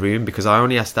elephant in the room? Because I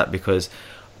only ask that because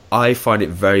I find it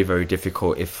very, very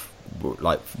difficult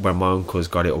when my uncles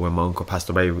got it or when my uncle passed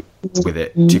away with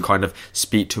it, to kind of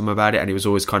speak to him about it. And it was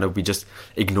always kind of, we just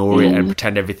ignore it and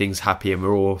pretend everything's happy and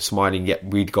we're all smiling, yet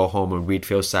we'd go home and we'd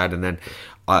feel sad. And then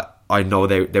I know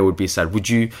they would be sad. Would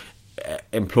you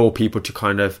implore people to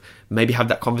kind of maybe have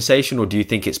that conversation, or do you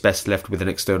think it's best left with an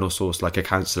external source like a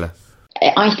counsellor?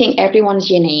 I think everyone's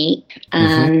unique,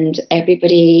 and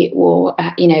everybody will,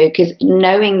 because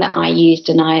knowing that I use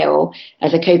denial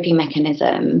as a coping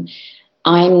mechanism,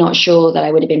 I'm not sure that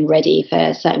I would have been ready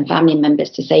for certain family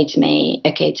members to say to me,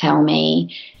 okay, tell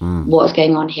me what's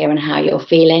going on here and how you're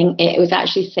feeling. It was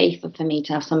actually safer for me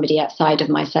to have somebody outside of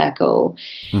my circle.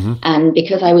 And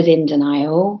because I was in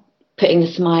denial, putting the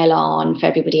smile on for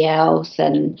everybody else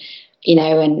and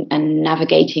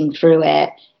navigating through it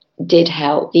did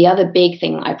help. The other big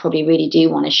thing that I probably really do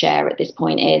want to share at this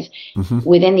point is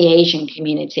within the Asian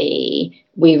community,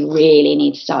 we really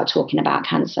need to start talking about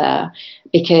cancer,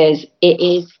 because it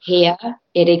is here,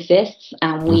 it exists,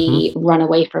 and we run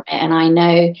away from it. And I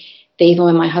know that even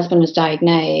when my husband was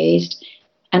diagnosed,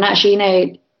 and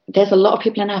actually, there's a lot of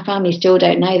people in our family still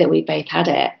don't know that we both had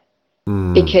it.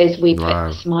 Because we put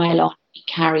a smile on, we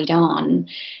carried on,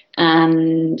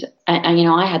 and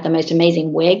I had the most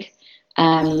amazing wig,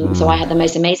 so I had the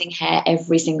most amazing hair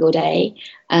every single day,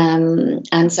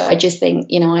 and so I just think,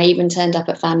 I even turned up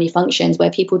at family functions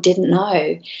where people didn't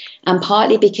know, and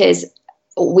partly because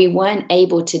we weren't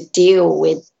able to deal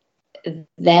with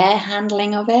their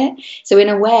handling of it. So in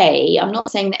a way, I'm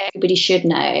not saying that everybody should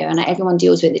know, and everyone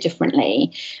deals with it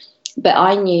differently. But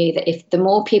I knew that if the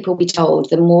more people we told,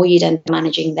 the more you'd end up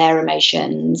managing their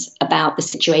emotions about the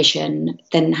situation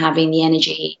than having the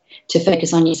energy to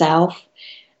focus on yourself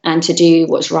and to do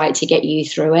what's right to get you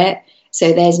through it.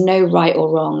 So there's no right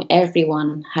or wrong.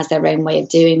 Everyone has their own way of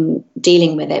dealing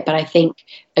with it. But I think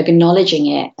acknowledging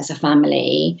it as a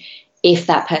family, if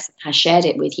that person has shared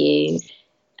it with you,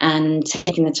 and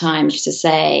taking the time just to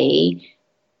say,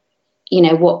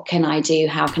 what can I do?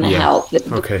 How can I help? The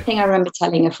thing I remember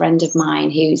telling a friend of mine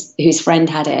whose friend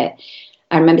had it,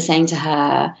 I remember saying to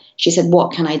her, she said,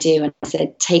 what can I do? And I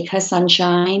said, take her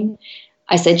sunshine.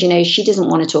 I said, she doesn't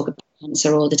want to talk about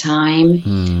cancer all the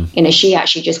time. She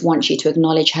actually just wants you to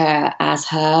acknowledge her as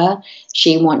her.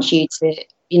 She wants you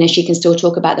to, she can still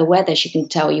talk about the weather. She can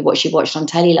tell you what she watched on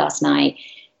telly last night.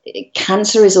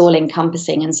 Cancer is all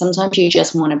encompassing, and sometimes you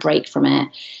just want to break from it.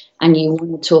 And you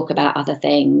want to talk about other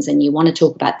things, and you want to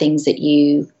talk about things that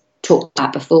you talked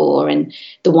about before. And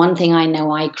the one thing I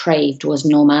know I craved was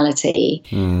normality.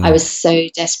 I was so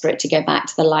desperate to go back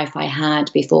to the life I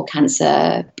had before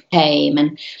cancer came.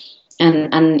 And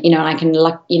I can,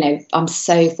 I'm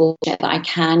so fortunate that I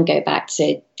can go back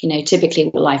to, typically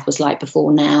what life was like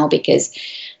before now, because,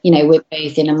 we're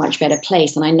both in a much better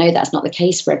place. And I know that's not the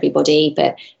case for everybody,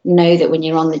 but know that when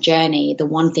you're on the journey, the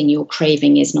one thing you're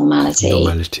craving is normality.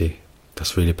 Normality.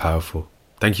 That's really powerful.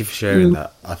 Thank you for sharing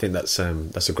that. I think that's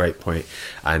a great point.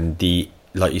 And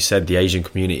like you said, the Asian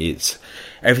community,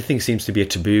 everything seems to be a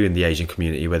taboo in the Asian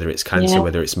community, whether it's cancer,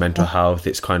 whether it's mental health.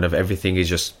 It's kind of, everything is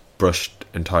just brushed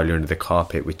entirely under the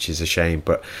carpet, which is a shame.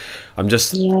 But I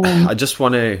just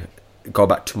want to go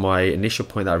back to my initial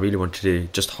point that I really wanted to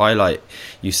just highlight.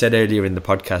 You said earlier in the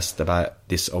podcast about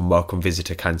this unwelcome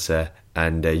visitor cancer,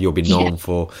 and you'll be known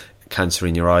for cancer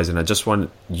in your eyes. And I just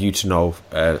want you to know,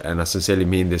 and I sincerely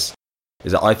mean this,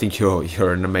 is that I think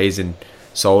you're an amazing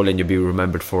soul, and you'll be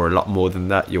remembered for a lot more than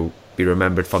that. You'll be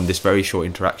remembered from this very short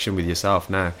interaction with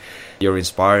yourself now. You're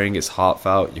inspiring, it's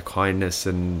heartfelt, your kindness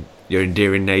and your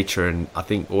endearing nature, and I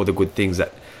think all the good things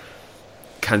that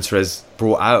cancer has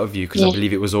brought out of you, because I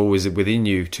believe it was always within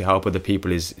you to help other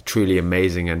people, is truly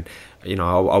amazing. And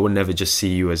I would never just see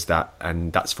you as that,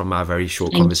 and that's from our very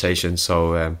short conversation.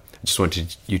 So I just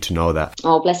wanted you to know that.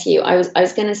 Oh, bless you. I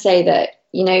was going to say that,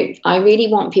 I really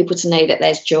want people to know that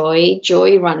there's joy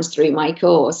runs through my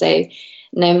core. So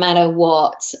no matter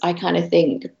what, I kind of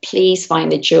think, please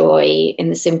find the joy in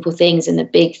the simple things, in the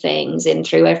big things, in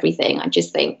through everything. I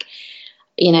just think,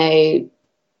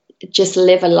 just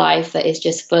live a life that is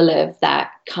just full of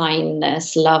that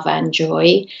kindness, love and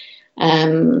joy.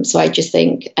 So I just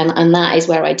think, and that is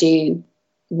where I do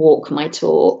walk my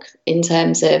talk, in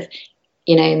terms of,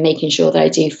 making sure that I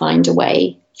do find a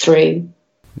way through.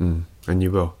 And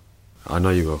you will. I know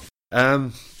you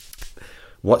will.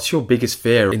 What's your biggest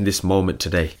fear in this moment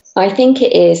today? I think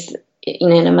it is,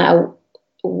 no matter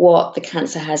what the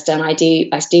cancer has done, I do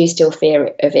still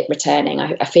fear of it returning.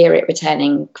 I fear it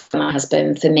returning for my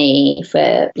husband, for me,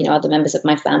 for other members of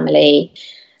my family,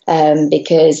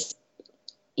 because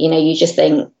you just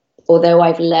think, although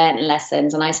I've learned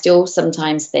lessons, and I still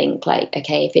sometimes think like,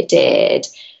 okay, if it did,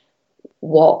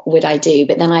 what would I do?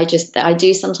 But then I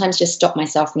do sometimes just stop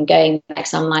myself from going back.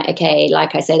 So I'm like, okay,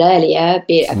 like I said earlier,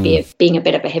 being a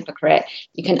bit of a hypocrite,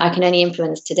 I can only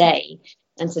influence today.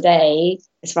 And today,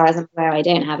 as far as I'm aware, I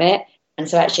don't have it. And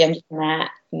so actually I'm just going to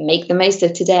make the most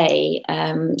of today.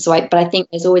 But I think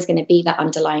there's always going to be that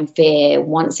underlying fear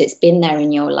once it's been there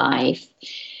in your life,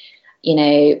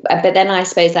 but then I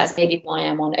suppose that's maybe why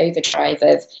I'm on overdrive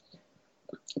of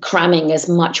cramming as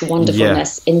much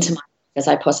wonderfulness into my life as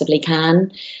I possibly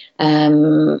can.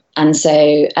 And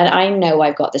I know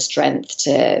I've got the strength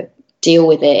to deal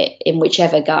with it in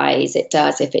whichever guise it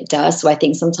does, if it does. So I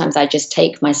think sometimes I just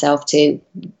take myself to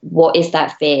what is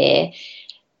that fear,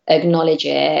 acknowledge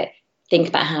it, think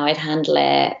about how I'd handle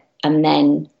it, and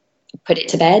then put it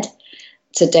to bed.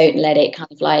 So don't let it kind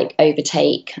of like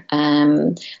overtake.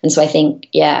 And so I think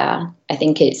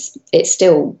it's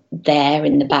still there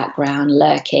in the background,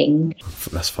 lurking.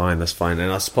 That's fine.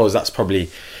 And I suppose that's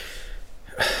probably,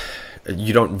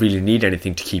 you don't really need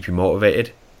anything to keep you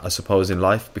motivated, I suppose, in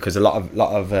life, because a lot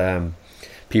of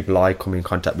people I come in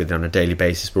contact with on a daily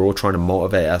basis, we're all trying to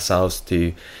motivate ourselves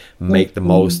to make the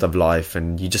most of life.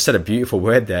 And you just said a beautiful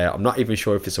word there. I'm not even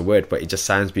sure if it's a word, but it just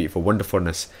sounds beautiful,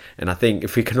 wonderfulness. And I think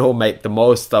if we can all make the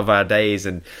most of our days,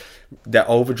 and that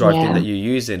overdrive thing that you're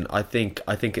using, I think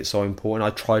it's so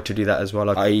important. I try to do that as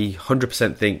well. I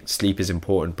 100% think sleep is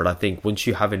important, but I think once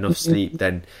you have enough sleep,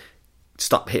 then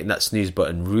stop hitting that snooze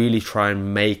button. Really try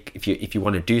and make, if you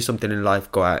want to do something in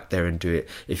life, go out there and do it.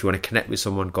 If you want to connect with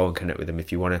someone, go and connect with them.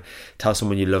 If you want to tell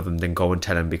someone you love them, then go and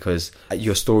tell them, because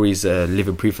your story is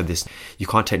living proof of this. You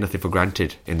can't take nothing for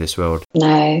granted in this world.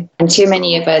 No, and too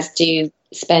many of us do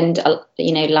spend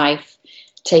life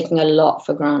taking a lot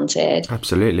for granted.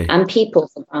 Absolutely. And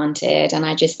people for granted. And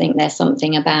I just think there's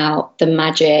something about the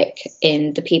magic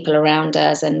in the people around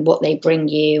us and what they bring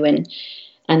you, and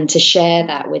to share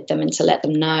that with them and to let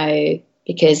them know,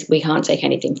 because we can't take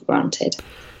anything for granted.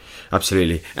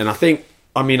 Absolutely. And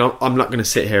I'm not going to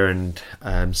sit here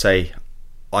and say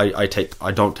I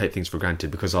don't take things for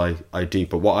granted, because I do.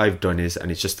 But what I've done is, and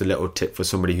it's just a little tip for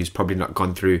somebody who's probably not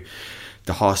gone through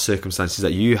the harsh circumstances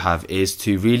that you have, is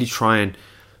to really try and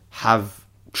have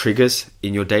triggers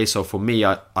in your day. So for me,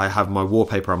 I have my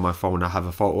wallpaper on my phone. I have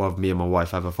a photo of me and my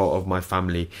wife. I have a photo of my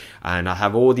family. And I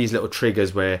have all these little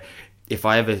triggers where if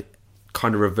I ever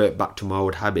kind of revert back to my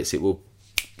old habits, it will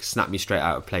snap me straight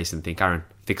out of place and think, Aaron,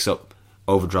 fix up,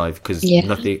 overdrive, because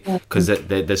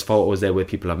there's photos there where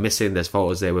people are missing, there's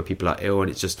photos there where people are ill,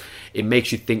 and it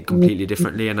makes you think completely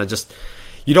differently. And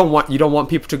you don't want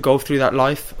people to go through that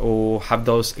life or have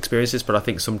those experiences. But I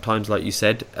think sometimes, like you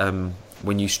said,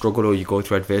 when you struggle or you go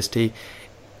through adversity,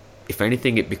 if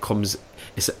anything, it becomes,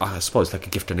 I suppose, like a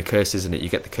gift and a curse, isn't it? You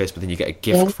get the curse, but then you get a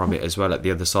gift from it as well at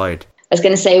the other side. I was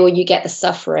going to say, well, you get the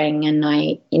suffering, and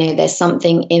there's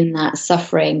something in that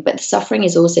suffering, but the suffering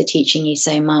is also teaching you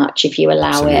so much if you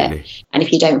allow it, and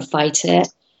if you don't fight it.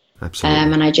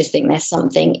 Absolutely. And I just think there's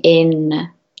something in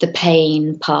the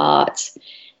pain part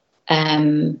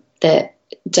that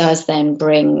does then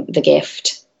bring the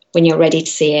gift when you're ready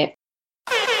to see it.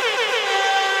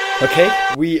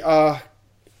 Okay, we are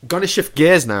going to shift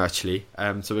gears now, actually.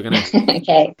 So we're going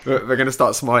to we're going to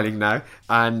start smiling now,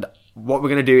 and what we're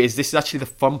going to do is, this is actually the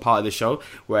fun part of the show,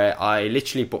 where I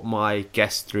literally put my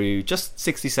guests through just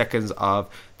 60 seconds of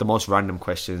the most random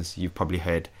questions you've probably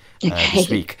heard this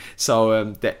week.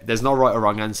 So there's no right or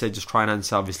wrong answer. Just try and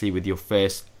answer, obviously, with your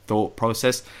first thought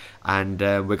process. And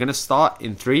we're going to start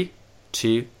in 3,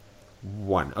 2,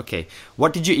 1. Okay.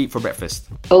 What did you eat for breakfast?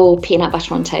 Oh, peanut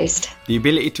butter on toast. The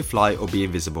ability to fly or be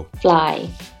invisible? Fly.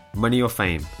 Money or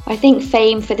fame? I think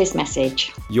fame for this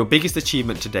message. Your biggest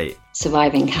achievement to date?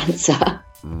 Surviving cancer.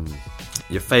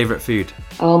 Your favourite food?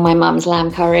 Oh, my mum's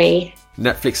lamb curry.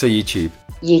 Netflix or YouTube?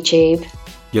 YouTube.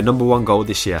 Your number one goal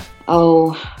this year?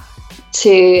 Oh,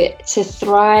 to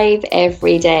thrive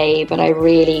every day, but I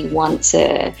really want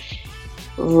to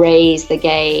raise the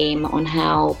game on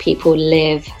how people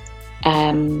live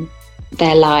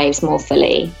their lives more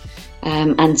fully.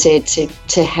 And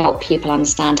to help people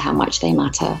understand how much they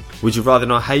matter. Would you rather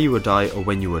know how you would die or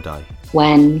when you would die?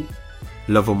 When.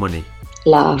 Love or money?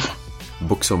 Love.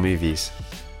 Books or movies?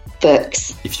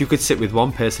 Books. If you could sit with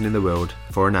one person in the world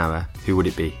for an hour, who would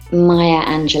it be? Maya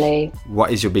Angelou.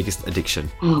 What is your biggest addiction?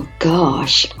 Oh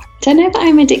gosh. Don't know that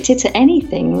I'm addicted to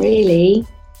anything really,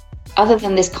 other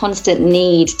than this constant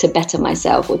need to better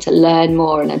myself or to learn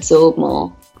more and absorb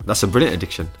more. That's a brilliant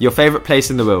addiction. Your favourite place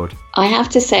in the world? I have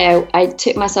to say I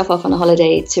took myself off on a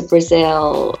holiday to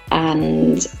Brazil,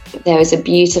 and there was a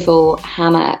beautiful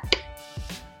hammock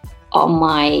on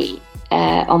my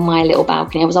little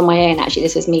balcony. I was on my own actually.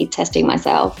 This was me testing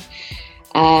myself.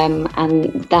 And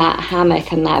that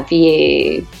hammock and that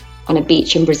view on a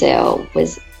beach in Brazil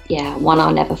was, one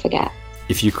I'll never forget.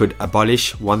 If you could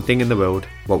abolish one thing in the world,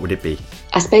 what would it be?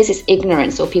 I suppose it's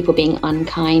ignorance or people being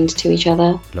unkind to each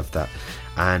other. Love that.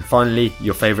 And finally,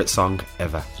 your favourite song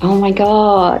ever? Oh my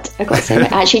God, I've got so many.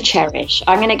 Actually, Cherish.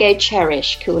 I'm going to go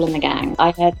Cherish, Kool and the Gang.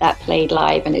 I heard that played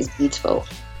live and it's beautiful.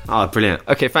 Oh, brilliant.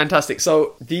 Okay, fantastic.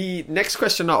 So the next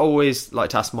question I always like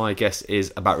to ask my guests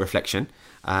is about reflection.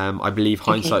 I believe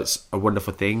hindsight's a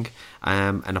wonderful thing.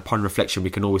 And upon reflection, we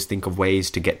can always think of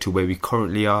ways to get to where we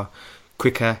currently are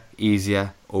quicker,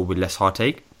 easier, or with less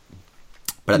heartache.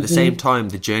 But at the same time,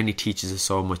 the journey teaches us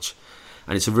so much.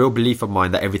 And it's a real belief of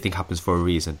mine that everything happens for a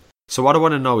reason. So what I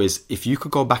want to know is, if you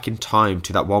could go back in time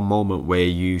to that one moment where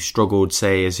you struggled,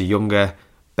 say, as a younger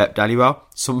Bep Dallywell,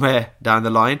 somewhere down the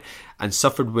line, and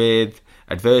suffered with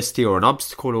adversity or an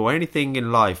obstacle or anything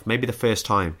in life, maybe the first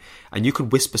time, and you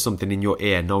could whisper something in your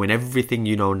ear, knowing everything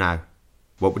you know now,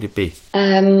 what would it be?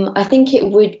 I think it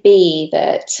would be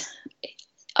that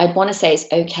I'd want to say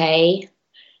it's okay.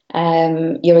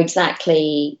 You're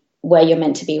exactly where you're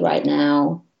meant to be right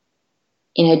now.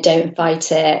 You know, don't fight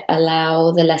it.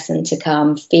 Allow the lesson to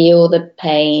come. Feel the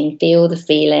pain, feel the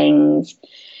feelings,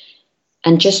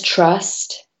 and just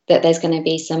trust that there's going to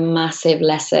be some massive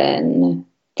lesson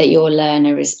that you'll learn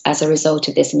as a result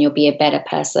of this, and you'll be a better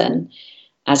person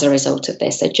as a result of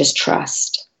this. So just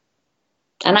trust.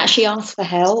 And actually ask for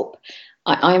help.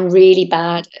 I'm really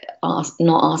bad at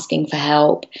not asking for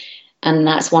help. And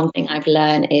that's one thing I've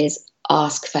learned is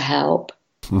ask for help.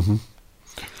 Mm-hmm.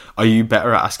 Are you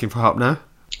better at asking for help now?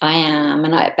 I am,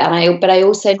 but I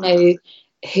also know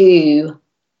who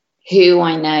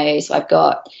I know. So I've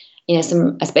got,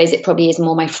 some. I suppose it probably is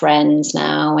more my friends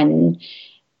now, and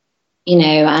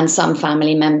and some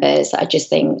family members. I just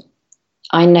think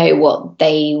I know what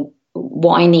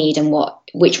I need and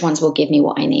which ones will give me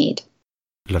what I need.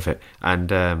 Love it.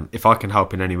 And if I can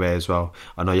help in any way as well,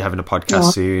 I know you're having a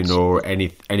podcast soon, or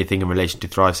anything in relation to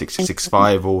Thrive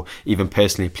 665, or even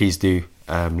personally, please do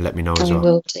let me know as well. I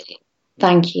will do.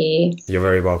 Thank you. You're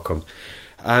very welcome.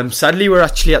 Sadly, we're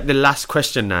actually at the last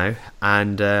question now,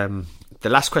 and the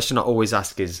last question I always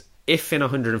ask is, if in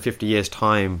 150 years'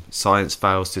 time science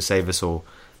fails to save us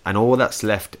and all that's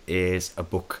left is a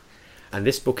book, and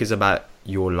this book is about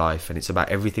your life, and it's about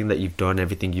everything that you've done,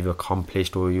 everything you've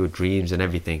accomplished, all your dreams and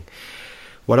everything,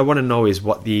 what I want to know is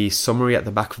what the summary at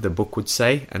the back of the book would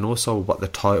say, and also what the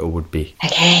title would be.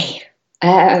 Okay.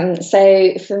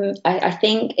 So I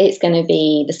think it's going to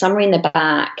be, the summary in the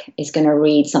back is going to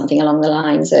read something along the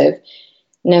lines of,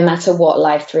 no matter what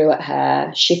life threw at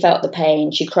her, she felt the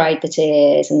pain, she cried the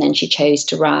tears, and then she chose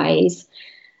to rise.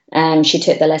 She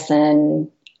took the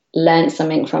lesson, learned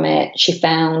something from it. She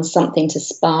found something to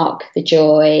spark the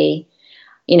joy.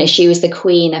 She was the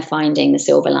queen of finding the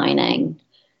silver lining.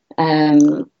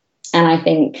 And I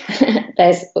think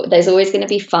there's always going to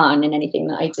be fun in anything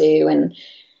that I do. And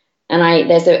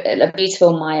there's a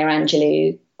beautiful Maya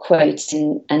Angelou quote,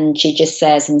 and she just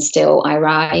says, "And still I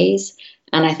rise."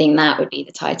 And I think that would be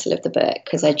the title of the book,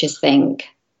 because I just think,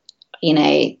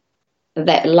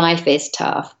 that life is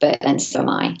tough, but then so am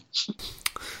I.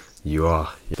 You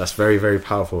are. That's very, very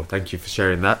powerful. Thank you for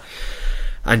sharing that.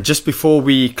 And just before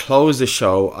we close the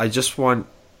show, I just want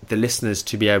the listeners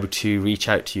to be able to reach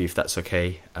out to you, if that's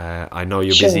okay. I know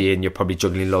you're busy and you're probably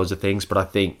juggling loads of things, but I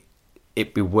think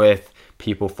it'd be worth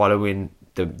people following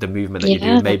the movement that you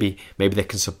do. Maybe they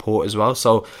can support as well.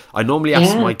 So I normally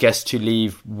ask my guests to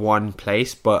leave one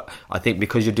place, but I think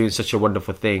because you're doing such a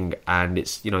wonderful thing, and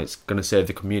it's it's going to serve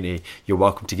the community, you're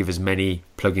welcome to give as many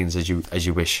plugins as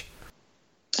you wish.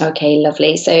 Okay,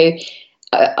 lovely. So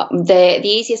the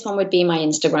easiest one would be my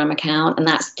Instagram account, and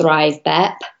that's Thrive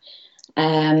Bep.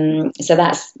 So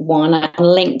that's one. On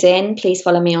LinkedIn, please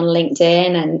follow me on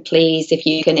LinkedIn, and please, if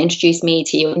you can introduce me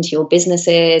into your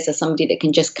businesses, or somebody that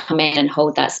can just come in and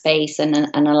hold that space and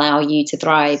allow you to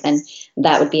thrive, then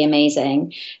that would be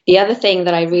amazing. The other thing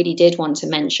that I really did want to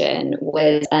mention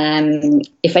was,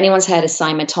 if anyone's heard of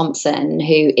Sima Thompson,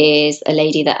 who is a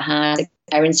lady that has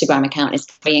her Instagram account is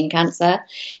ovarian cancer,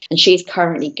 and she's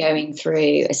currently going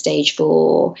through a stage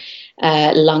 4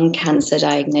 lung cancer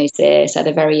diagnosis at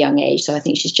a very young age. So I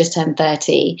think she's just turned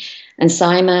 30. And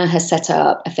Saima has set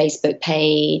up a Facebook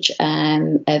page,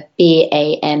 a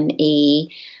BAME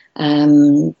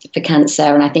for cancer.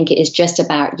 And I think it is just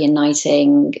about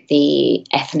uniting the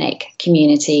ethnic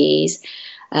communities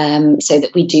so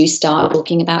that we do start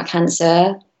talking about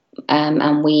cancer.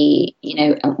 And we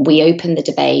open the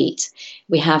debate,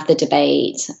 we have the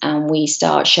debate, and we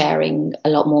start sharing a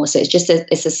lot more. So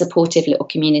it's a supportive little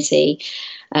community,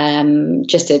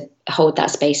 just to hold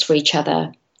that space for each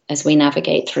other as we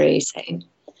navigate through. So,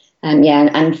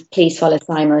 and please follow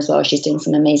Saima as well. She's doing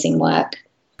some amazing work.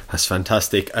 That's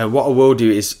fantastic. What I will do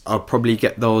is I'll probably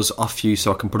get those off you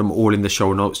so I can put them all in the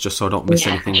show notes, just so I don't miss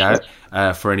anything out,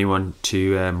 for anyone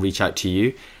to reach out to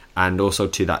you. And also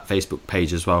to that Facebook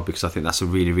page as well, because I think that's a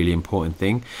really, really important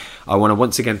thing. I want to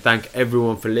once again thank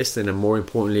everyone for listening, and more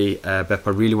importantly, Bep, I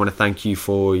really want to thank you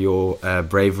for your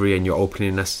bravery and your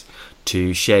openness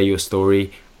to share your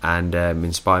story and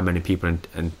inspire many people,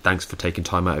 and thanks for taking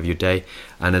time out of your day.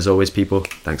 And as always, people,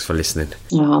 thanks for listening.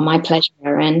 Oh, my pleasure,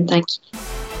 Aaron. Thank you.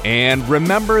 And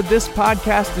remember, this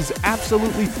podcast is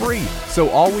absolutely free. So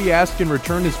all we ask in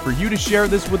return is for you to share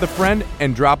this with a friend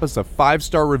and drop us a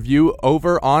 5-star review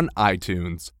over on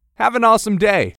iTunes. Have an awesome day.